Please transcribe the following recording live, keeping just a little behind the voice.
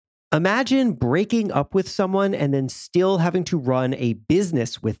Imagine breaking up with someone and then still having to run a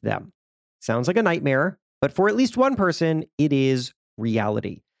business with them. Sounds like a nightmare, but for at least one person, it is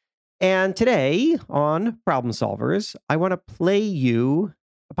reality. And today on Problem Solvers, I want to play you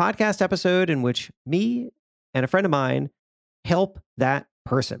a podcast episode in which me and a friend of mine help that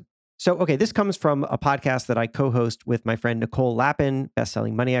person. So, okay, this comes from a podcast that I co-host with my friend Nicole Lapin,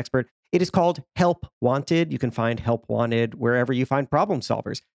 best-selling money expert. It is called Help Wanted. You can find Help Wanted wherever you find problem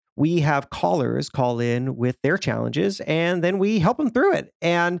solvers. We have callers call in with their challenges, and then we help them through it.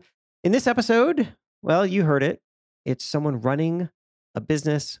 And in this episode, well, you heard it. It's someone running a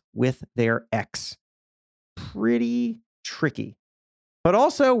business with their ex. Pretty tricky. But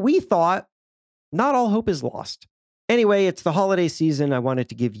also, we thought not all hope is lost. Anyway, it's the holiday season. I wanted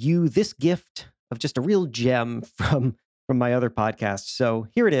to give you this gift of just a real gem from my other podcast. So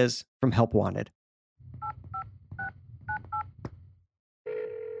here it is from Help Wanted.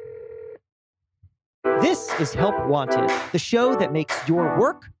 This is Help Wanted, the show that makes your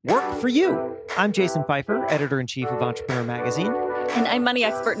work for you. I'm Jason Feifer, editor-in-chief of Entrepreneur Magazine. And I'm money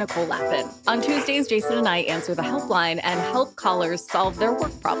expert Nicole Lapin. On Tuesdays, Jason and I answer the helpline and help callers solve their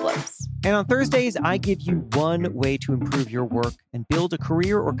work problems. And on Thursdays, I give you one way to improve your work and build a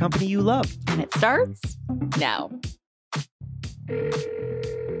career or company you love. And it starts now.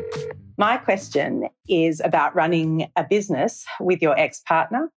 My question is about running a business with your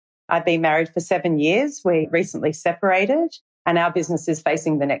ex-partner. I've been married for 7 years. We recently separated, and our business is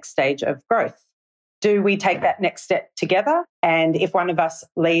facing the next stage of growth. Do we take that next step together? And if one of us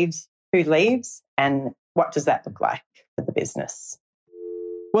leaves, who leaves? And what does that look like for the business?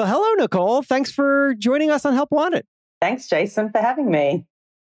 Well, hello, Nicole. Thanks for joining us on Help Wanted. Thanks, Jason, for having me.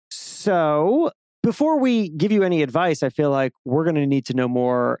 So before we give you any advice, I feel like we're going to need to know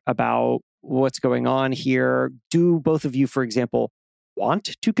more about what's going on here. Do both of you, for example,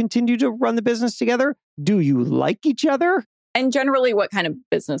 want to continue to run the business together? Do you like each other? And generally, what kind of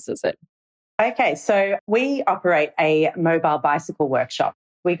business is it? Okay, so we operate a mobile bicycle workshop.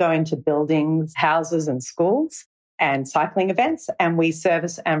 We go into buildings, houses and schools and cycling events, and we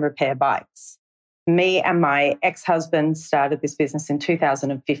service and repair bikes. Me and my ex-husband started this business in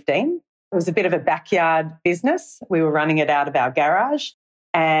 2015. It was a bit of a backyard business. We were running it out of our garage,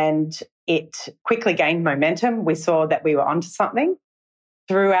 and it quickly gained momentum. We saw that we were onto something.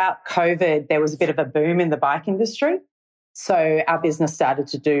 Throughout COVID, there was a bit of a boom in the bike industry. So our business started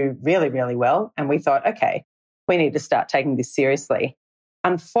to do really, really well. And we thought, okay, we need to start taking this seriously.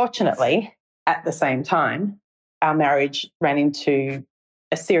 Unfortunately, at the same time, our marriage ran into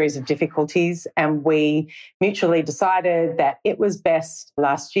a series of difficulties, and we mutually decided that it was best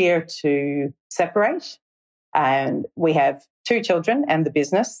last year to separate. And we have 2 children and the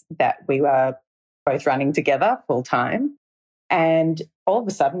business that we were both running together full time. And all of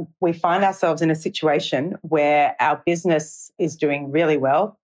a sudden, we find ourselves in a situation where our business is doing really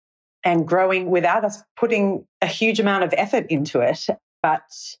well and growing without us putting a huge amount of effort into it.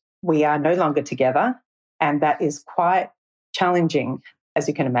 But we are no longer together, and that is quite challenging, as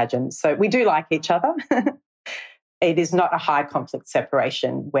you can imagine. So we do like each other. It is not a high conflict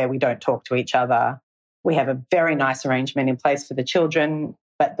separation where we don't talk to each other. We have a very nice arrangement in place for the children,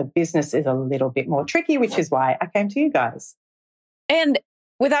 but the business is a little bit more tricky, which is why I came to you guys. And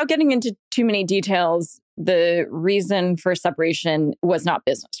without getting into too many details, the reason for separation was not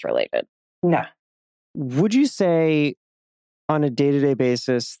business related. No. Would you say on a day-to-day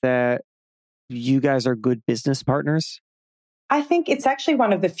basis that you guys are good business partners? I think it's actually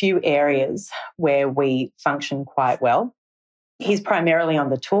one of the few areas where we function quite well. He's primarily on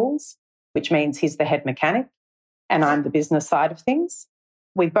the tools, which means he's the head mechanic, and I'm the business side of things.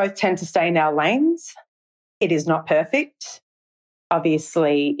 We both tend to stay in our lanes. It is not perfect.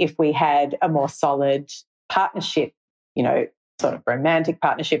 Obviously, if we had a more solid partnership, sort of romantic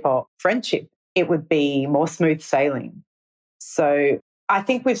partnership or friendship, it would be more smooth sailing. So I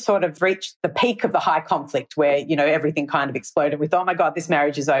think we've sort of reached the peak of the high conflict where, everything kind of exploded with, oh my God, this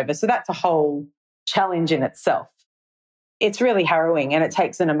marriage is over. So that's a whole challenge in itself. It's really harrowing and it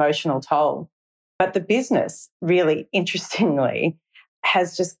takes an emotional toll. But the business, really interestingly,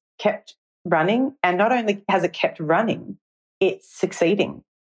 has just kept running. And not only has it kept running, it's succeeding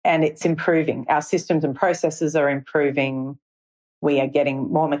and it's improving. Our systems and processes are improving. We are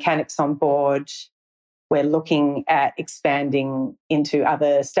getting more mechanics on board. We're looking at expanding into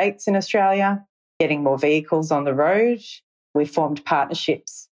other states in Australia, getting more vehicles on the road. We've formed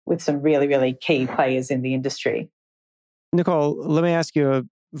partnerships with some really, really key players in the industry. Nicole, let me ask you a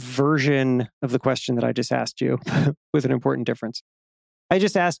version of the question that I just asked you with an important difference. I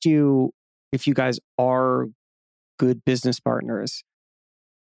just asked you if you guys are good business partners.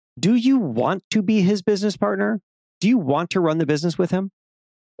 Do you want to be his business partner? Do you want to run the business with him?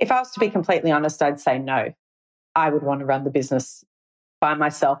 If I was to be completely honest, I'd say no. I would want to run the business by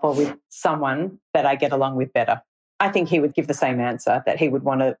myself or with someone that I get along with better. I think he would give the same answer, that he would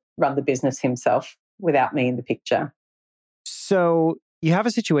want to run the business himself without me in the picture. So you have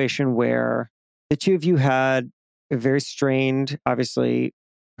a situation where the two of you had a very strained, obviously,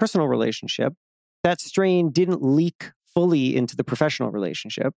 personal relationship. That strain didn't leak fully into the professional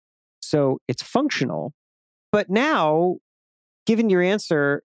relationship. So it's functional. But now, given your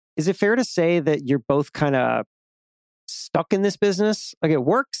answer, is it fair to say that you're both kind of stuck in this business? Like, it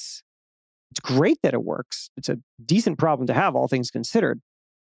works. It's great that it works. It's a decent problem to have, all things considered.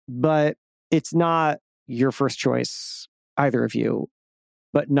 But it's not your first choice, either of you,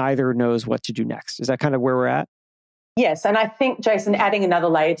 but neither knows what to do next. Is that kind of where we're at? Yes. And I think, Jason, adding another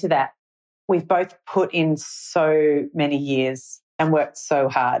layer to that, we've both put in so many years and worked so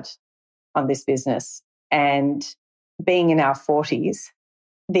hard on this business. And being in our 40s,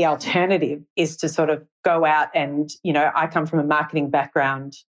 the alternative is to sort of go out and, I come from a marketing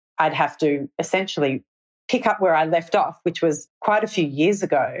background. I'd have to essentially pick up where I left off, which was quite a few years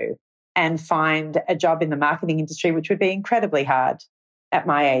ago, and find a job in the marketing industry, which would be incredibly hard at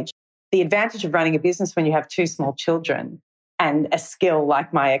my age. The advantage of running a business when you have two small children and a skill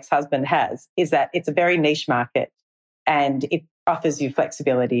like my ex-husband has is that it's a very niche market and it offers you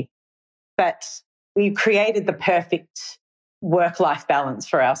flexibility. But we created the perfect work-life balance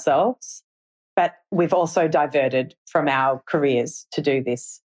for ourselves, but we've also diverted from our careers to do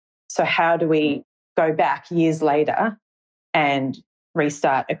this. So how do we go back years later and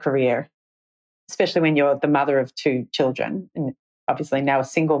restart a career, especially when you're the mother of two children and obviously now a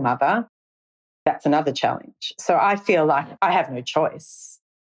single mother? That's another challenge. So I feel like I have no choice.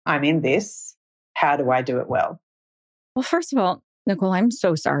 I'm in this. How do I do it well? Well, first of all, Nicole, I'm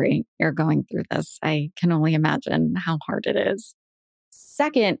so sorry you're going through this. I can only imagine how hard it is.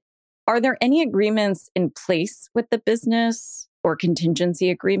 Second, are there any agreements in place with the business or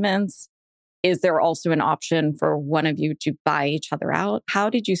contingency agreements? Is there also an option for one of you to buy each other out? How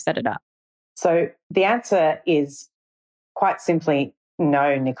did you set it up? So the answer is quite simply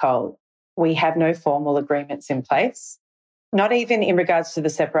no, Nicole. We have no formal agreements in place, not even in regards to the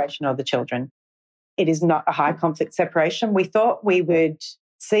separation of the children. It is not a high conflict separation. We thought we would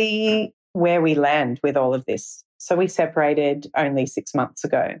see where we land with all of this. So we separated only 6 months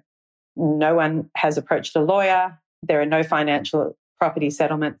ago. No one has approached a lawyer. There are no financial property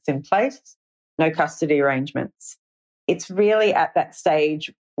settlements in place, no custody arrangements. It's really at that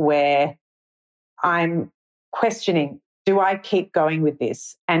stage where I'm questioning, do I keep going with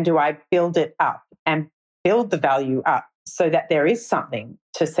this and do I build it up and build the value up so that there is something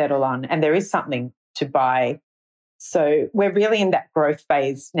to settle on and there is something to buy? So we're really in that growth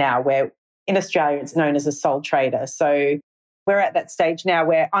phase now where in Australia it's known as a sole trader. So we're at that stage now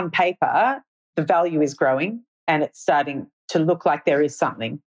where on paper the value is growing and it's starting to look like there is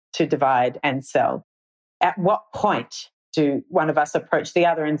something to divide and sell. At what point do one of us approach the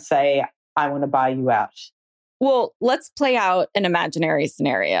other and say, I want to buy you out? Well, let's play out an imaginary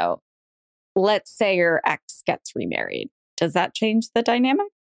scenario. Let's say your ex gets remarried. Does that change the dynamic?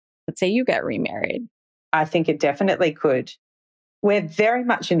 Let's say you get remarried. I think it definitely could. We're very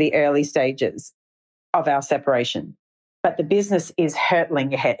much in the early stages of our separation, but the business is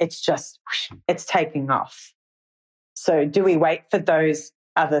hurtling ahead. It's taking off. So do we wait for those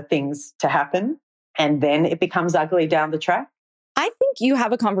other things to happen and then it becomes ugly down the track? I think you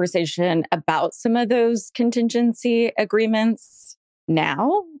have a conversation about some of those contingency agreements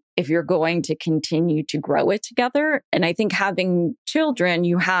now, if you're going to continue to grow it together. And I think having children,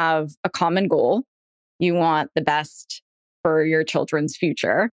 you have a common goal. You want the best for your children's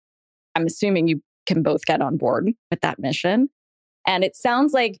future. I'm assuming you can both get on board with that mission. And it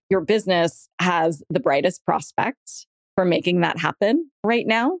sounds like your business has the brightest prospects for making that happen right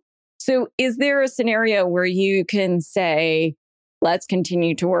now. So is there a scenario where you can say, let's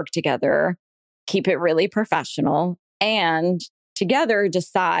continue to work together, keep it really professional, and together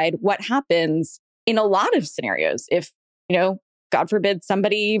decide what happens in a lot of scenarios? If, God forbid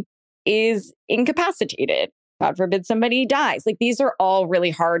somebody is incapacitated, God forbid somebody dies. Like, these are all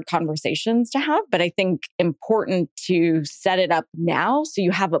really hard conversations to have, but I think important to set it up now so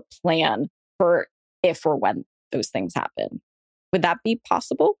you have a plan for if or when those things happen. Would that be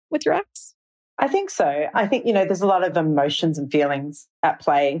possible with your ex? I think so. I think, there's a lot of emotions and feelings at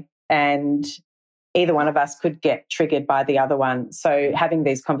play, and either one of us could get triggered by the other one. So having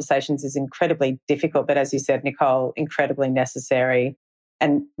these conversations is incredibly difficult, but as you said, Nicole, incredibly necessary.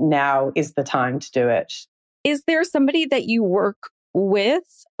 And now is the time to do it. Is there somebody that you work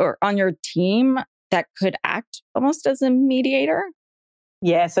with or on your team that could act almost as a mediator?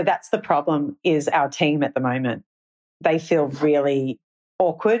 Yeah, so that's the problem is our team at the moment. They feel really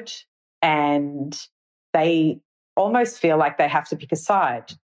awkward and they almost feel like they have to pick a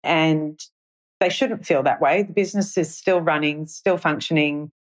side. And they shouldn't feel that way. The business is still running, still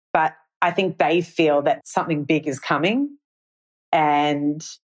functioning, but I think they feel that something big is coming. And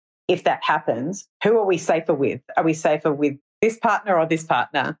if that happens, who are we safer with? Are we safer with this partner or this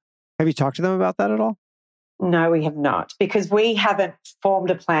partner? Have you talked to them about that at all? No, we have not, because we haven't formed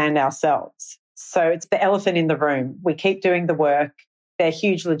a plan ourselves. So it's the elephant in the room. We keep doing the work. They're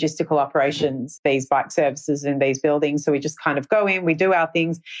huge logistical operations, these bike services in these buildings. So we just kind of go in, we do our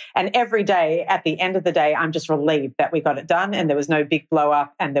things. And every day, at the end of the day, I'm just relieved that we got it done and there was no big blow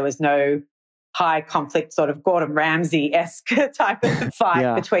up and there was no high conflict, sort of Gordon Ramsay-esque type of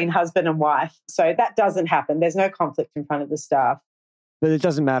fight between husband and wife. So that doesn't happen. There's no conflict in front of the staff. But it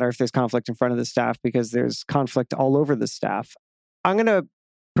doesn't matter if there's conflict in front of the staff because there's conflict all over the staff. I'm going to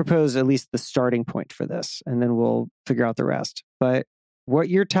propose at least the starting point for this, and then we'll figure out the rest. But what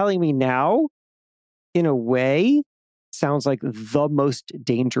you're telling me now, in a way, sounds like the most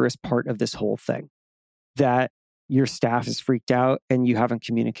dangerous part of this whole thing, that your staff is freaked out and you haven't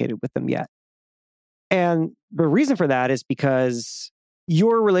communicated with them yet. And the reason for that is because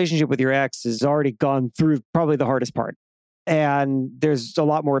your relationship with your ex has already gone through probably the hardest part. And there's a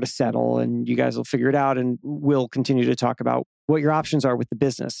lot more to settle, and you guys will figure it out, and we'll continue to talk about what your options are with the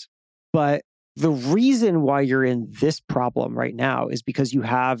business. But the reason why you're in this problem right now is because you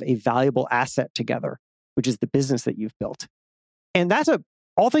have a valuable asset together, which is the business that you've built. And that's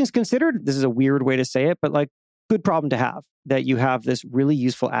all things considered, this is a weird way to say it, but like good problem to have, that you have this really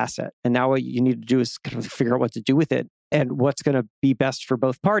useful asset. And now what you need to do is kind of figure out what to do with it and what's going to be best for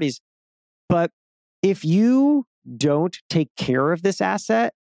both parties. But if you don't take care of this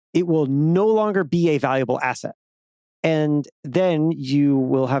asset, it will no longer be a valuable asset. And then you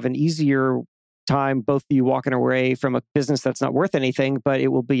will have an easier time, both of you walking away from a business that's not worth anything, but it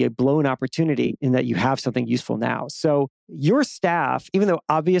will be a blown opportunity in that you have something useful now. So your staff, even though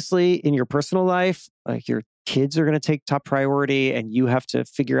obviously in your personal life, like your kids are going to take top priority and you have to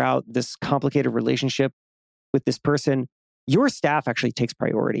figure out this complicated relationship with this person, your staff actually takes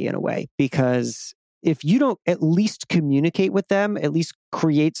priority in a way, because if you don't at least communicate with them, at least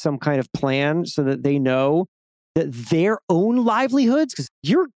create some kind of plan so that they know that their own livelihoods, because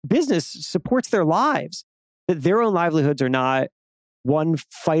your business supports their lives, that their own livelihoods are not one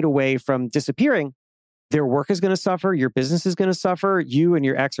fight away from disappearing. Their work is going to suffer. Your business is going to suffer. You and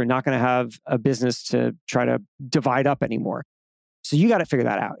your ex are not going to have a business to try to divide up anymore. So you got to figure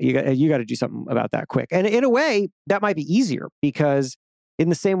that out. You got to do something about that quick. And in a way, that might be easier because in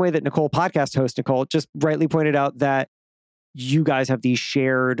the same way that Nicole, podcast host Nicole, just rightly pointed out that you guys have the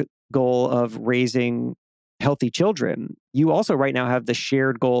shared goal of raising healthy children, you also right now have the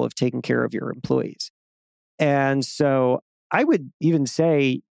shared goal of taking care of your employees. And so I would even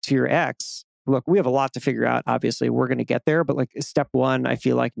say to your ex, look, we have a lot to figure out. Obviously, we're going to get there. But like step one, I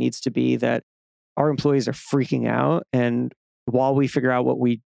feel like needs to be that our employees are freaking out. And while we figure out what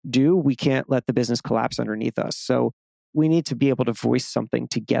we do, we can't let the business collapse underneath us. So we need to be able to voice something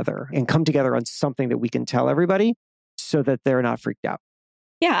together and come together on something that we can tell everybody so that they're not freaked out.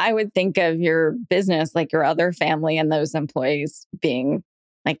 Yeah, I would think of your business like your other family and those employees being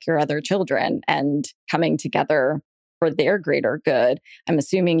like your other children and coming together for their greater good. I'm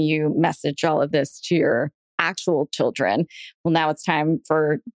assuming you message all of this to your actual children. Well, now it's time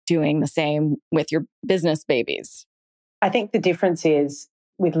for doing the same with your business babies. I think the difference is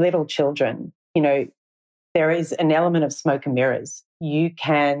with little children, there is an element of smoke and mirrors. You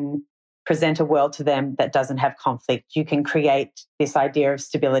can present a world to them that doesn't have conflict. You can create this idea of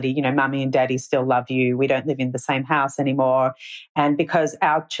stability. Mummy and daddy still love you. We don't live in the same house anymore. And because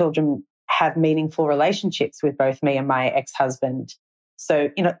our children have meaningful relationships with both me and my ex-husband. So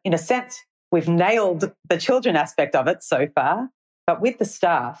in a sense, we've nailed the children aspect of it so far. But with the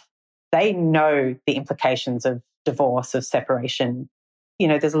staff, they know the implications of divorce, of separation.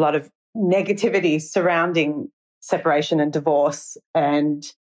 There's a lot of negativity surrounding separation and divorce. And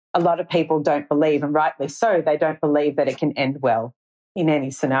a lot of people don't believe, and rightly so, they don't believe that it can end well in any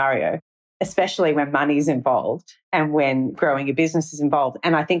scenario, especially when money's involved and when growing a business is involved.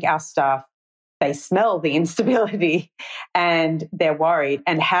 And I think our staff, they smell the instability and they're worried.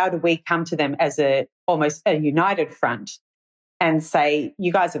 And how do we come to them as almost a united front and say,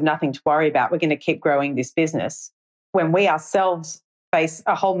 you guys have nothing to worry about. We're going to keep growing this business when we ourselves face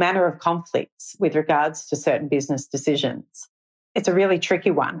a whole manner of conflicts with regards to certain business decisions. It's a really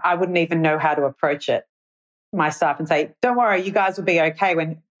tricky one. I wouldn't even know how to approach it. my staff and say, don't worry, you guys will be okay,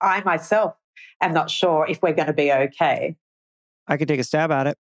 when I myself am not sure if we're going to be okay. I could take a stab at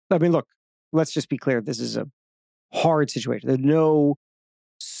it. I mean, look, let's just be clear. This is a hard situation. There's no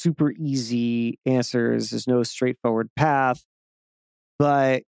super easy answers. There's no straightforward path,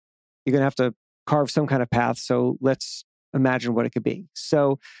 but you're going to have to carve some kind of path. So let's imagine what it could be.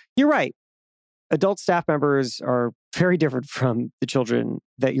 So you're right. Adult staff members are very different from the children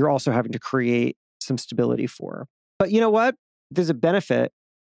that you're also having to create some stability for. But you know what? There's a benefit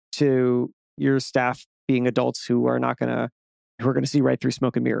to your staff being adults who are going to see right through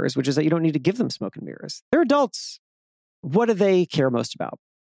smoke and mirrors, which is that you don't need to give them smoke and mirrors. They're adults. What do they care most about?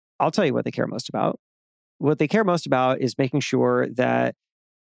 I'll tell you what they care most about. What they care most about is making sure that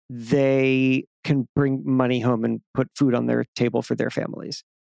they can bring money home and put food on their table for their families.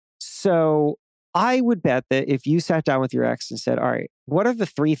 So I would bet that if you sat down with your ex and said, all right, what are the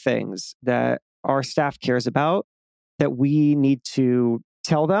 3 things that our staff cares about that we need to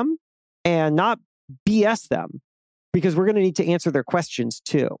tell them and not BS them, because we're going to need to answer their questions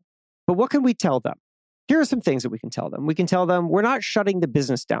too. But what can we tell them? Here are some things that we can tell them. We can tell them we're not shutting the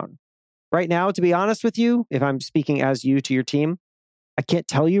business down. Right now, to be honest with you, if I'm speaking as you to your team, I can't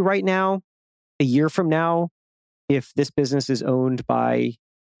tell you right now, a year from now, if this business is owned by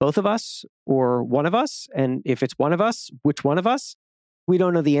both of us or one of us. And if it's one of us, which one of us? We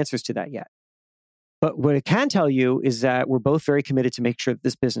don't know the answers to that yet. But what I can tell you is that we're both very committed to make sure that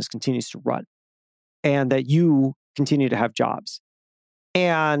this business continues to run and that you continue to have jobs.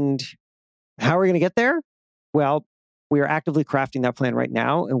 And how are we going to get there? Well, we are actively crafting that plan right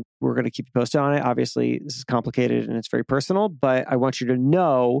now, and we're going to keep you posted on it. Obviously, this is complicated and it's very personal, but I want you to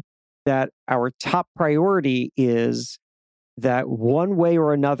know that our top priority is that one way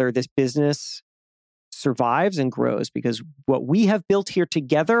or another, this business survives and grows, because what we have built here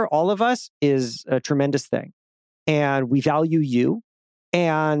together, all of us, is a tremendous thing. And we value you,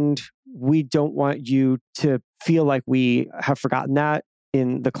 and we don't want you to feel like we have forgotten that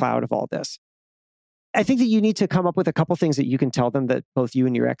in the cloud of all this. I think that you need to come up with a couple things that you can tell them that both you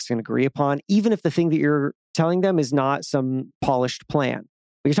and your ex can agree upon, even if the thing that you're telling them is not some polished plan.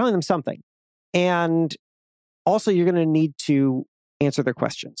 But you're telling them something. And also, you're going to need to answer their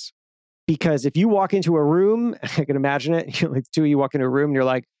questions. Because if you walk into a room, I can imagine it, like the 2 of you walk into a room and you're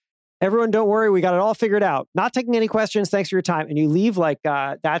like, everyone, don't worry, we got it all figured out. Not taking any questions, thanks for your time. And you leave like,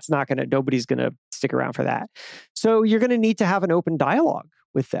 nobody's going to stick around for that. So you're going to need to have an open dialogue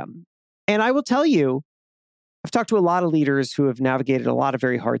with them. And I will tell you, I've talked to a lot of leaders who have navigated a lot of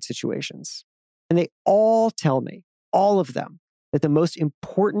very hard situations. And they all tell me, all of them, that the most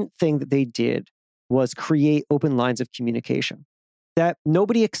important thing that they did was create open lines of communication. That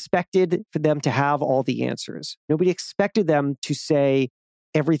nobody expected for them to have all the answers. Nobody expected them to say,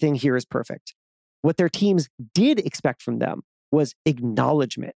 everything here is perfect. What their teams did expect from them was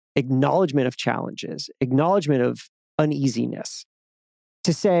acknowledgement of challenges, acknowledgement of uneasiness.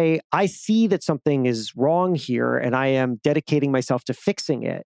 To say, I see that something is wrong here and I am dedicating myself to fixing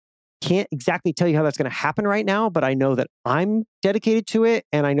it. Can't exactly tell you how that's going to happen right now, but I know that I'm dedicated to it,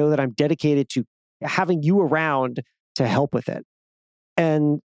 and I know that I'm dedicated to having you around to help with it.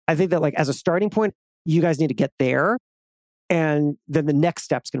 And I think that, like, as a starting point, you guys need to get there, and then the next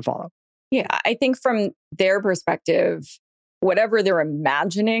steps can follow. Yeah, I think from their perspective, whatever they're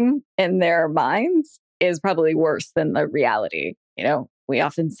imagining in their minds is probably worse than the reality. You know, we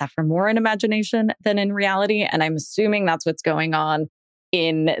often suffer more in imagination than in reality. And I'm assuming that's what's going on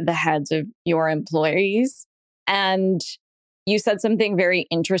in the heads of your employees. And you said something very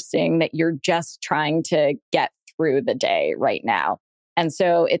interesting, that you're just trying to get through the day right now. And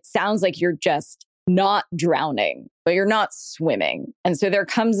so it sounds like you're just not drowning, but you're not swimming. And so there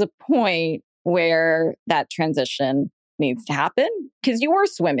comes a point where that transition needs to happen, because you were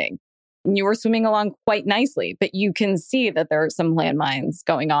swimming and you were swimming along quite nicely, but you can see that there are some landmines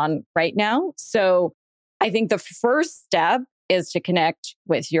going on right now. So I think the first step is to connect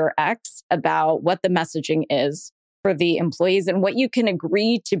with your ex about what the messaging is for the employees and what you can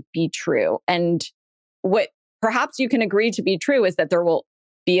agree to be true. And what perhaps you can agree to be true is that there will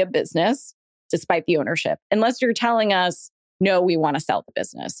be a business despite the ownership, unless you're telling us, no, we want to sell the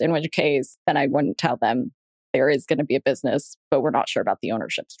business, in which case, then I wouldn't tell them there is going to be a business, but we're not sure about the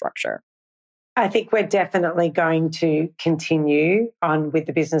ownership structure. I think we're definitely going to continue on with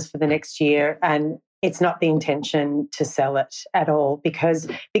the business for the next year. And it's not the intention to sell it at all, because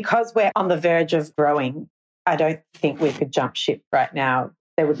we're on the verge of growing. I don't think we could jump ship right now.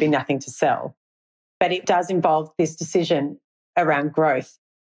 There would be nothing to sell. But it does involve this decision around growth.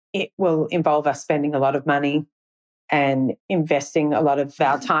 It will involve us spending a lot of money and investing a lot of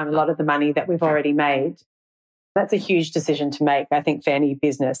our time, a lot of the money that we've already made That's a huge decision to make, I think, for any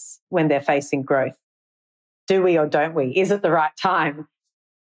business when they're facing growth. Do we or don't we? Is it the right time?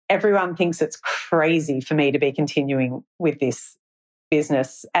 Everyone thinks it's crazy for me to be continuing with this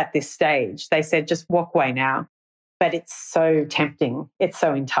business at this stage. They said, just walk away now. But it's so tempting. It's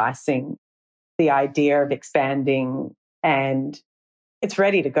so enticing, the idea of expanding, and it's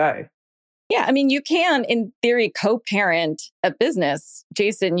ready to go. Yeah, I mean, you can, in theory, co-parent a business.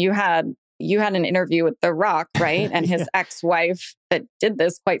 Jason, you had an interview with The Rock, right? And his ex-wife that did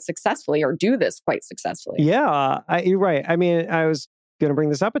this quite successfully, or do this quite successfully. Yeah, you're right. I mean, I was going to bring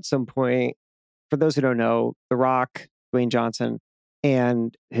this up at some point. For those who don't know, The Rock, Dwayne Johnson,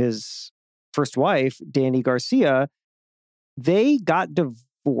 and his first wife, Dany Garcia, they got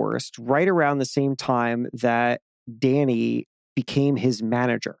divorced right around the same time that Dany became his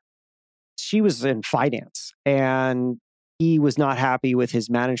manager. She was in finance and he was not happy with his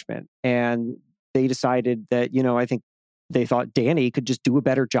management. And they decided that, I think they thought Dany could just do a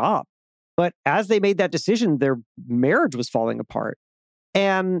better job. But as they made that decision, their marriage was falling apart.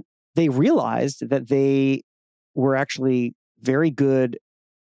 And they realized that they were actually very good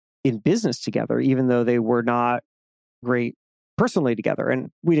in business together, even though they were not great personally together. And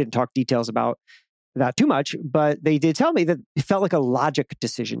we didn't talk details about that too much, but they did tell me that it felt like a logic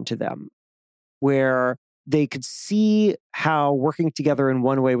decision to them, where they could see how working together in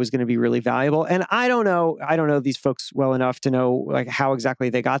one way was going to be really valuable. And I don't know these folks well enough to know like how exactly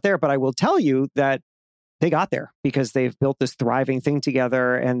they got there, but I will tell you that they got there because they've built this thriving thing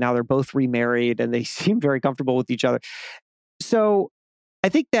together, and now they're both remarried and they seem very comfortable with each other. So I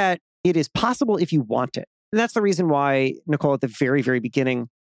think that it is possible if you want it. And that's the reason why, Nicole, at the very, very beginning,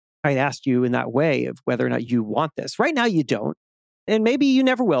 I asked you in that way of whether or not you want this. Right now, you don't. And maybe you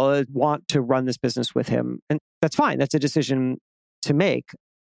never will want to run this business with him. And that's fine. That's a decision to make.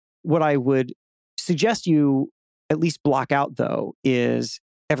 What I would suggest you at least block out, though, is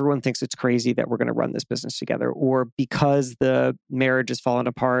everyone thinks it's crazy that we're going to run this business together, or because the marriage has fallen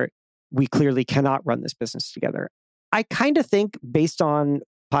apart, we clearly cannot run this business together. I kind of think, based on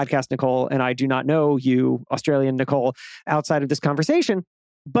podcast Nicole, and I do not know you, Australian Nicole, outside of this conversation,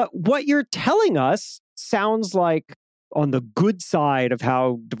 but what you're telling us sounds like on the good side of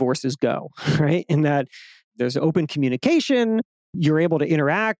how divorces go, right? In that there's open communication, you're able to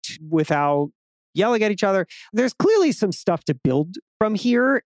interact without yelling at each other. There's clearly some stuff to build from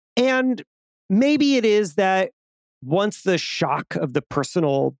here. And maybe it is that once the shock of the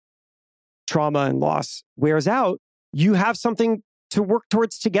personal trauma and loss wears out, you have something to work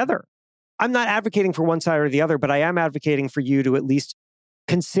towards together. I'm not advocating for one side or the other, but I am advocating for you to at least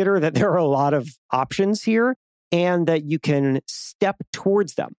consider that there are a lot of options here and that you can step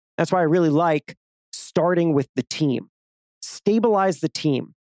towards them. That's why I really like starting with the team. Stabilize the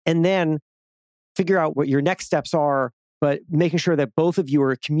team and then figure out what your next steps are, but making sure that both of you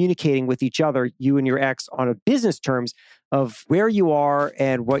are communicating with each other, you and your ex, on a business terms of where you are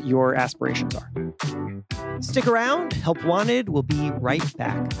and what your aspirations are. Stick around. Help Wanted will be right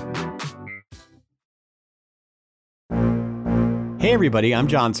back. Hey everybody, I'm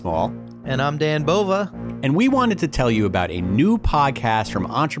John Small. And I'm Dan Bova. And we wanted to tell you about a new podcast from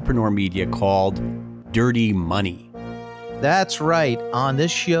Entrepreneur Media called Dirty Money. That's right. On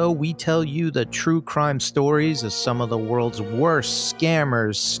this show, we tell you the true crime stories of some of the world's worst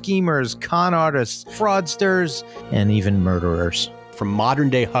scammers, schemers, con artists, fraudsters, and even murderers. From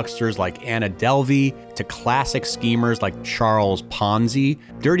modern-day hucksters like Anna Delvey to classic schemers like Charles Ponzi,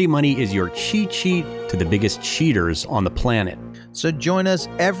 Dirty Money is your cheat sheet to the biggest cheaters on the planet. So join us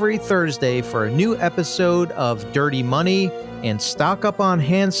every Thursday for a new episode of Dirty Money, and stock up on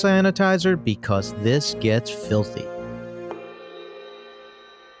hand sanitizer because this gets filthy.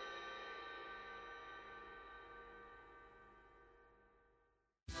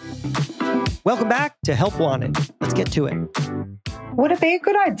 Welcome back to Help Wanted. Let's get to it. Would it be a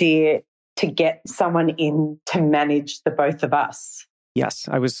good idea to get someone in to manage the both of us? Yes,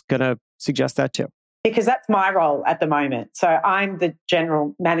 I was going to suggest that too. Because that's my role at the moment. So I'm the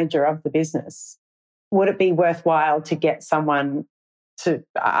general manager of the business. Would it be worthwhile to get someone to,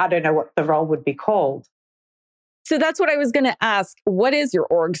 I don't know what the role would be called. So that's what I was going to ask. What is your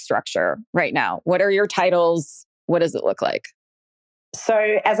org structure right now? What are your titles? What does it look like?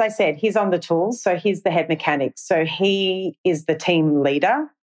 So as I said, he's on the tools. So he's the head mechanic. So he is the team leader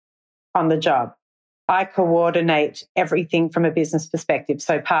on the job. I coordinate everything from a business perspective.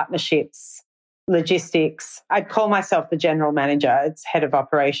 So partnerships, logistics. I'd call myself the general manager. It's head of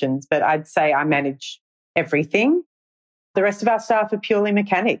operations, but I'd say I manage everything. The rest of our staff are purely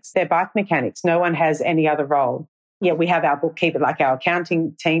mechanics. They're bike mechanics. No one has any other role. Yeah, we have our bookkeeper, like our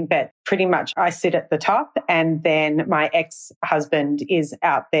accounting team, but pretty much I sit at the top, and then my ex-husband is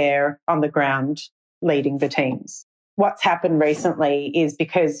out there on the ground leading the teams. What's happened recently is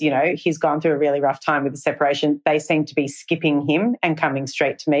because, he's gone through a really rough time with the separation, they seem to be skipping him and coming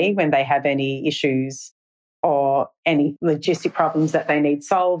straight to me when they have any issues or any logistic problems that they need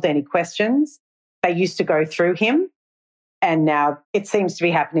solved, any questions. They used to go through him, and now it seems to be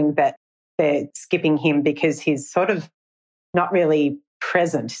happening that they're skipping him because he's sort of not really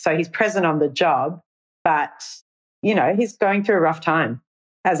present. So he's present on the job, but, he's going through a rough time,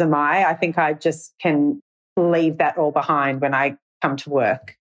 as am I. I think I just can leave that all behind when I come to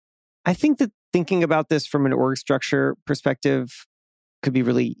work. I think that thinking about this from an org structure perspective could be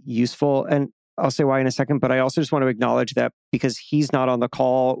really useful. And I'll say why in a second, but I also just want to acknowledge that because he's not on the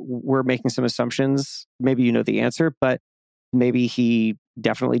call, we're making some assumptions. Maybe you know the answer, but maybe he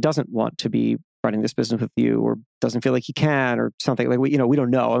definitely doesn't want to be running this business with you, or doesn't feel like he can, or something. Like, we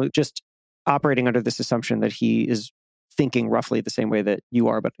don't know. Just operating under this assumption that he is thinking roughly the same way that you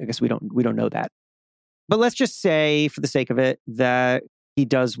are, but I guess we don't know that. But let's just say, for the sake of it, that he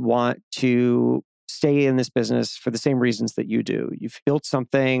does want to stay in this business for the same reasons that you do. You've built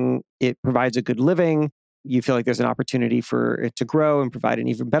something, it provides a good living. You feel like there's an opportunity for it to grow and provide an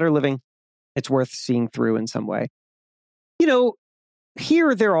even better living. It's worth seeing through in some way.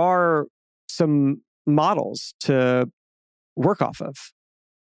 Here there are some models to work off of.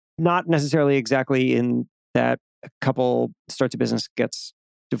 Not necessarily exactly in that a couple starts a business, gets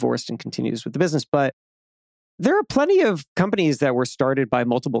divorced and continues with the business, but there are plenty of companies that were started by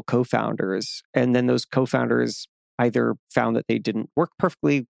multiple co-founders, and then those co-founders either found that they didn't work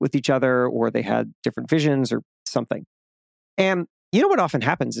perfectly with each other, or they had different visions or something. And what often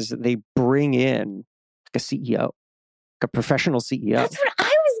happens is that they bring in like a CEO, a professional CEO. That's what I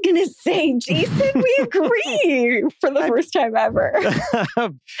was going to say, Jason. We agree for the first time ever.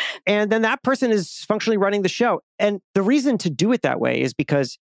 And then that person is functionally running the show. And the reason to do it that way is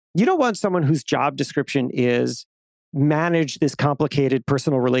because you don't want someone whose job description is manage this complicated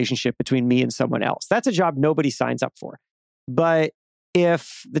personal relationship between me and someone else. That's a job nobody signs up for. But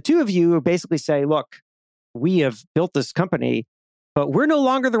if the two of you basically say, look, we have built this company, but we're no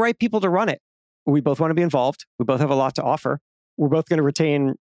longer the right people to run it. We both want to be involved. We both have a lot to offer. We're both going to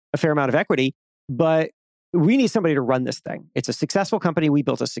retain a fair amount of equity, but we need somebody to run this thing. It's a successful company. We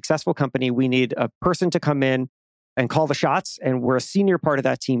built a successful company. We need a person to come in and call the shots, and we're a senior part of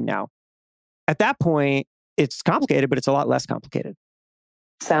that team now. At that point, it's complicated, but it's a lot less complicated.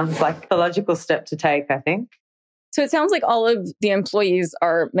 Sounds like the logical step to take, I think. So it sounds like all of the employees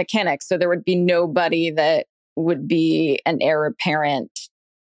are mechanics, so there would be nobody that would be an heir apparent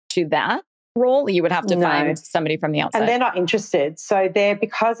to that role. You would have to find somebody from the outside. And they're not interested. So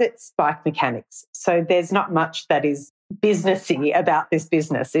because it's bike mechanics, so there's not much that is businessy about this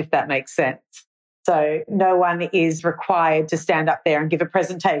business, if that makes sense. So no one is required to stand up there and give a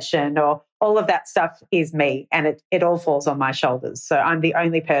presentation, or all of that stuff is me, and it all falls on my shoulders. So I'm the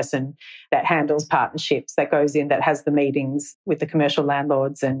only person that handles partnerships, that goes in, that has the meetings with the commercial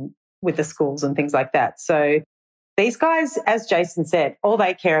landlords and with the schools and things like that. So these guys, as Jason said, all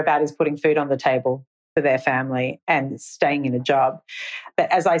they care about is putting food on the table for their family and staying in a job.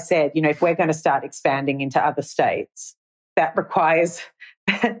 But as I said, if we're going to start expanding into other states, that requires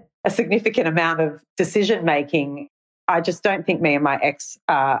a significant amount of decision making. I just don't think me and my ex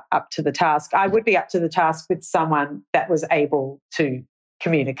are up to the task. I would be up to the task with someone that was able to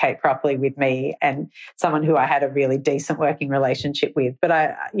communicate properly with me, and someone who I had a really decent working relationship with. But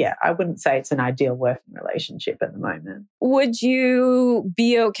I wouldn't say it's an ideal working relationship at the moment. Would you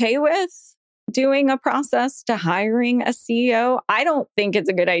be okay with doing a process to hiring a CEO? I don't think it's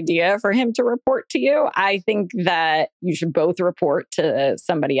a good idea for him to report to you. I think that you should both report to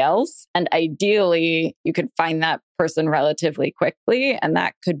somebody else. And ideally, you could find that person relatively quickly. And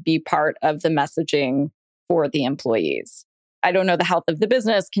that could be part of the messaging for the employees. I don't know the health of the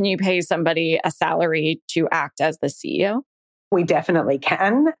business. Can you pay somebody a salary to act as the CEO? We definitely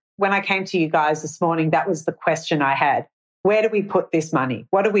can. When I came to you guys this morning, that was the question I had. Where do we put this money?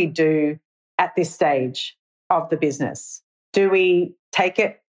 What do we do at this stage of the business? Do we take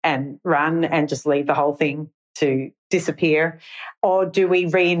it and run and just leave the whole thing to disappear? Or do we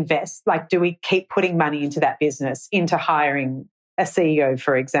reinvest? Like, do we keep putting money into that business, into hiring a CEO,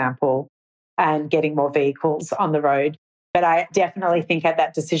 for example, and getting more vehicles on the road? But I definitely think at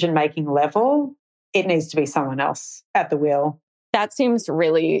that decision-making level, it needs to be someone else at the wheel. That seems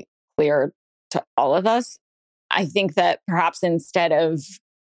really clear to all of us. I think that perhaps instead of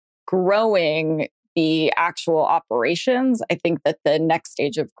growing the actual operations, I think that the next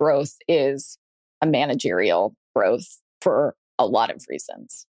stage of growth is a managerial growth for a lot of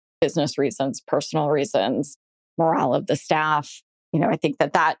reasons, business reasons, personal reasons, morale of the staff. I think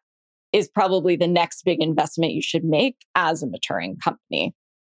that is probably the next big investment you should make as a maturing company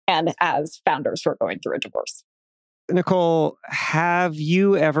and as founders who are going through a divorce. Nicole, have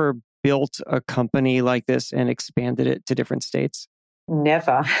you ever built a company like this and expanded it to different states?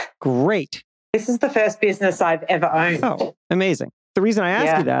 Never. Great. This is the first business I've ever owned. Oh, amazing. The reason I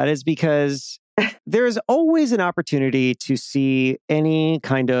ask you that is because there's always an opportunity to see any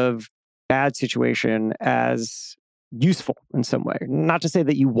kind of bad situation as useful in some way. Not to say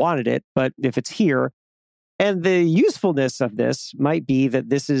that you wanted it, but if it's here, and the usefulness of this might be that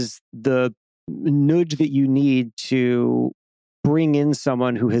this is the nudge that you need to bring in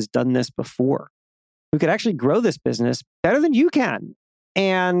someone who has done this before, who could actually grow this business better than you can.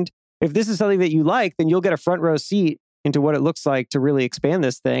 And if this is something that you like, then you'll get a front row seat into what it looks like to really expand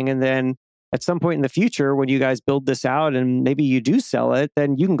this thing. And then at some point in the future, when you guys build this out and maybe you do sell it,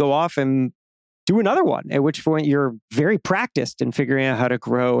 then you can go off and do another one, at which point you're very practiced in figuring out how to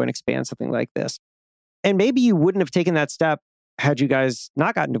grow and expand something like this. And maybe you wouldn't have taken that step had you guys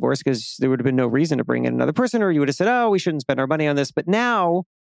not gotten divorced, because there would have been no reason to bring in another person, or you would have said, oh, we shouldn't spend our money on this. But now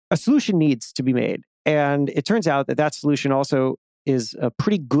a solution needs to be made. And it turns out that that solution also is a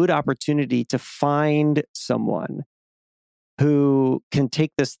pretty good opportunity to find someone who can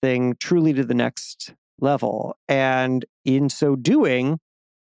take this thing truly to the next level. And in so doing,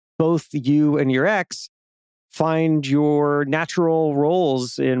 both you and your ex find your natural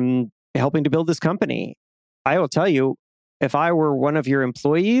roles in helping to build this company. I will tell you, if I were one of your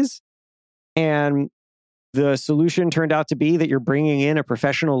employees and the solution turned out to be that you're bringing in a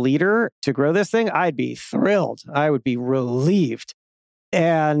professional leader to grow this thing, I'd be thrilled. I would be relieved.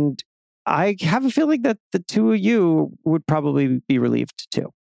 And I have a feeling that the two of you would probably be relieved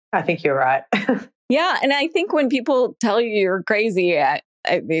too. I think you're right. Yeah. And I think when people tell you you're crazy,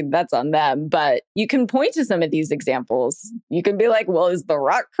 I mean, that's on them. But you can point to some of these examples. You can be like, well, is The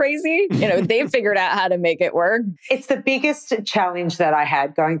Rock crazy? They've figured out how to make it work. It's the biggest challenge that I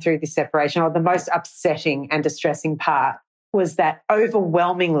had going through this separation, or the most upsetting and distressing part, was that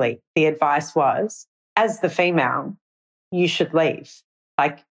overwhelmingly the advice was, as the female, you should leave.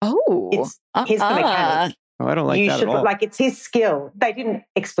 He's the mechanic. Oh, I don't like that at all. It's his skill. They didn't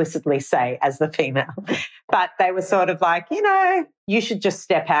explicitly say as the female, but they were sort of like, you should just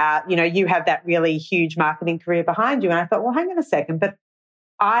step out. You have that really huge marketing career behind you. And I thought, well, hang on a second. But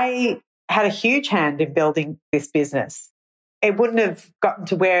I had a huge hand in building this business. It wouldn't have gotten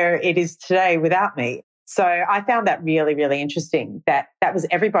to where it is today without me. So I found that really, really interesting, that was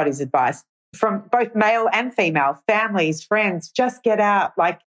everybody's advice from both male and female, families, friends. Just get out.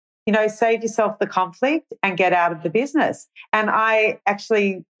 Save yourself the conflict and get out of the business. And I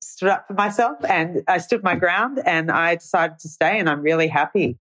actually stood up for myself and I stood my ground and I decided to stay. And I'm really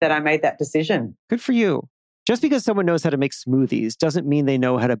happy that I made that decision. Good for you. Just because someone knows how to make smoothies doesn't mean they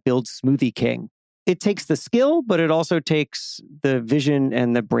know how to build Smoothie King. It takes the skill, but it also takes the vision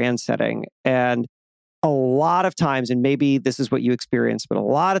and the brand setting. And a lot of times, and maybe this is what you experience, but a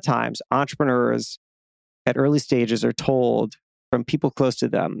lot of times entrepreneurs at early stages are told from people close to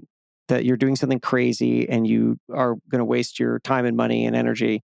them that you're doing something crazy and you are going to waste your time and money and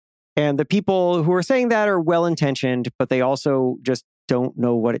energy. And the people who are saying that are well-intentioned, but they also just don't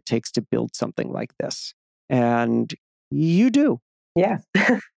know what it takes to build something like this. And you do. Yeah,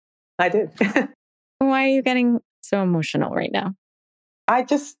 I do. Why are you getting so emotional right now? I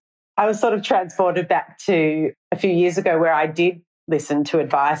was sort of transported back to a few years ago where I did listen to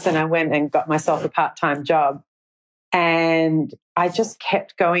advice and I went and got myself a part-time job. And I just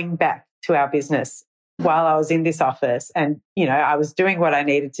kept going back to our business while I was in this office. And, I was doing what I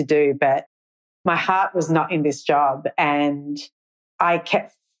needed to do, but my heart was not in this job. And I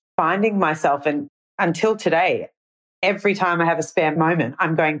kept finding myself, and until today, every time I have a spare moment,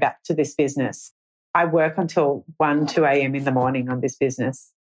 I'm going back to this business. I work until 1, 2 a.m. in the morning on this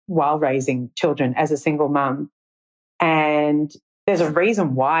business while raising children as a single mum. And there's a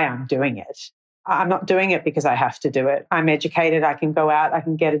reason why I'm doing it. I'm not doing it because I have to do it. I'm educated. I can go out. I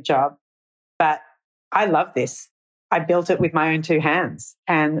can get a job. But I love this. I built it with my own 2 hands.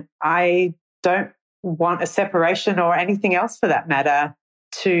 And I don't want a separation or anything else for that matter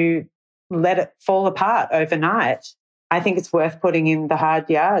to let it fall apart overnight. I think it's worth putting in the hard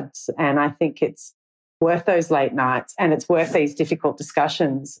yards. And I think it's worth those late nights. And it's worth these difficult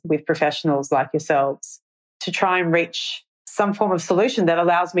discussions with professionals like yourselves to try and reach some form of solution that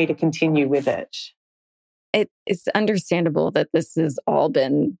allows me to continue with it. It's understandable that this has all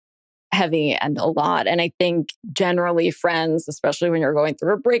been heavy and a lot. And I think generally friends, especially when you're going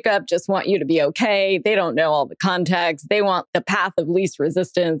through a breakup, just want you to be okay. They don't know all the context. They want the path of least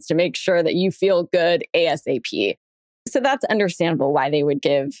resistance to make sure that you feel good ASAP. So that's understandable why they would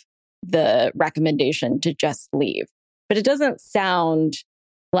give the recommendation to just leave. But it doesn't sound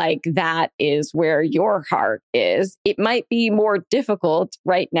like that is where your heart is. It might be more difficult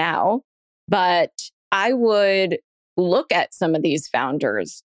right now, but I would look at some of these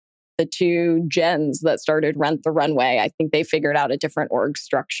founders, the two Jens that started Rent the Runway. I think they figured out a different org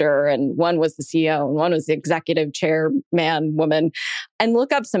structure, and one was the CEO and one was the executive chairman woman. And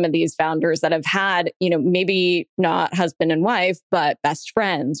look up some of these founders that have had, maybe not husband and wife, but best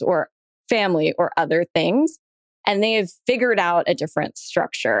friends or family or other things. And they have figured out a different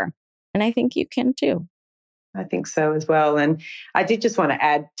structure. And I think you can too. I think so as well. And I did just want to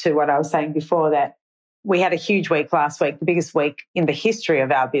add to what I was saying before, that we had a huge week last week, the biggest week in the history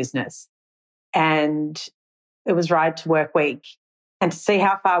of our business. And it was Ride to Work Week. And to see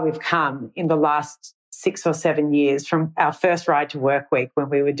how far we've come in the last 6 or 7 years from our first Ride to Work Week, when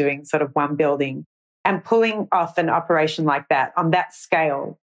we were doing sort of one building, and pulling off an operation like that on that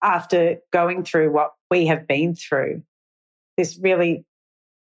scale after going through what we have been through, this really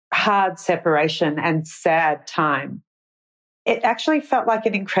hard separation and sad time. It actually felt like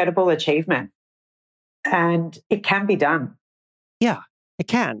an incredible achievement. And it can be done. Yeah, it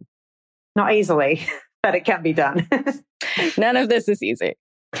can. Not easily, but it can be done. None of this is easy.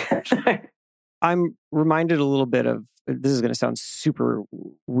 No. I'm reminded a little bit of, this is going to sound super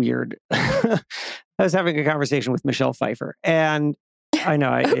weird. I was having a conversation with Michelle Pfeiffer, and I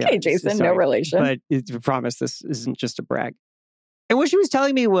know. Okay, Jason, sorry, no relation. But I promise this isn't just a brag. And what she was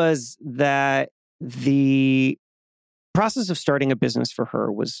telling me was that the process of starting a business for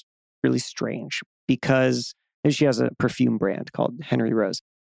her was really strange, because she has a perfume brand called Henry Rose.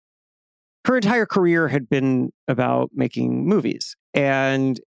 Her entire career had been about making movies,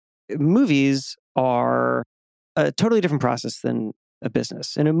 and movies are a totally different process than a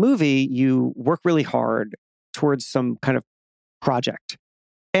business. In a movie, you work really hard towards some kind of project,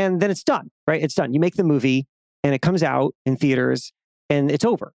 and then it's done, right? It's done. You make the movie and it comes out in theaters and it's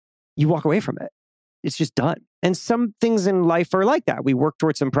over. You walk away from it. It's just done. And some things in life are like that. We work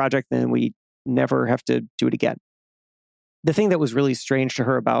towards some project and we never have to do it again. The thing that was really strange to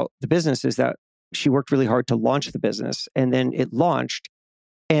her about the business is that she worked really hard to launch the business, and then it launched,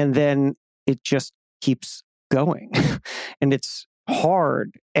 and then it just keeps going. And it's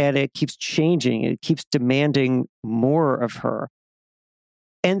hard, and it keeps changing, and it keeps demanding more of her.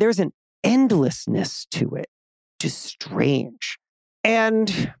 And there's an endlessness to it, just strange.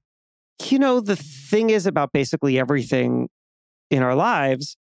 And, the thing is about basically everything in our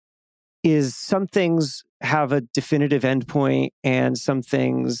lives is some things have a definitive endpoint and some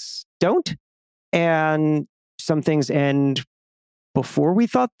things don't. And some things end before we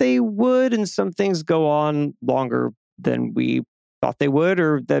thought they would, and some things go on longer than we thought they would,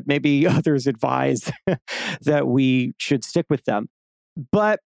 or that maybe others advise that we should stick with them.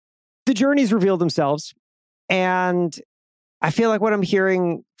 But the journeys reveal themselves. And I feel like what I'm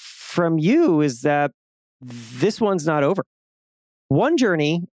hearing from you is that this one's not over. One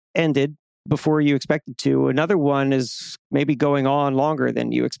journey ended before you expected to. Another one is maybe going on longer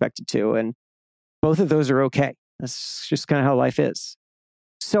than you expected to. And both of those are okay. That's just kind of how life is.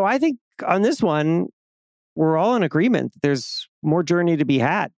 So I think on this one, we're all in agreement. There's more journey to be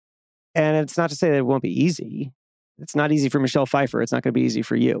had. And it's not to say that it won't be easy. It's not easy for Michelle Pfeiffer. It's not going to be easy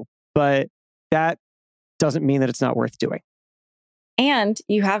for you. But that doesn't mean that it's not worth doing. And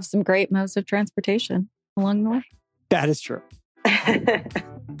you have some great modes of transportation along the way. That is true.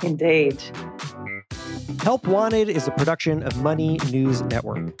 Indeed. Help Wanted is a production of Money News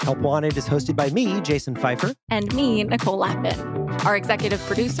Network. Help Wanted is hosted by me, Jason Feifer. And me, Nicole Lapin. Our executive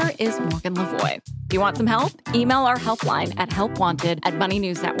producer is Morgan Lavoie. If you want some help, email our helpline at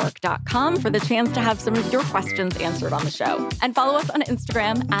helpwanted@moneynewsnetwork.com for the chance to have some of your questions answered on the show. And follow us on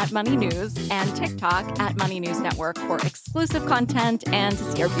Instagram at Money News and TikTok at Money News Network for exclusive content and to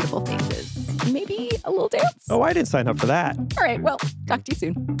see our beautiful faces. Maybe a little dance. Oh, I didn't sign up for that. All right, well, talk to you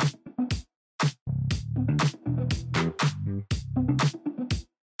soon.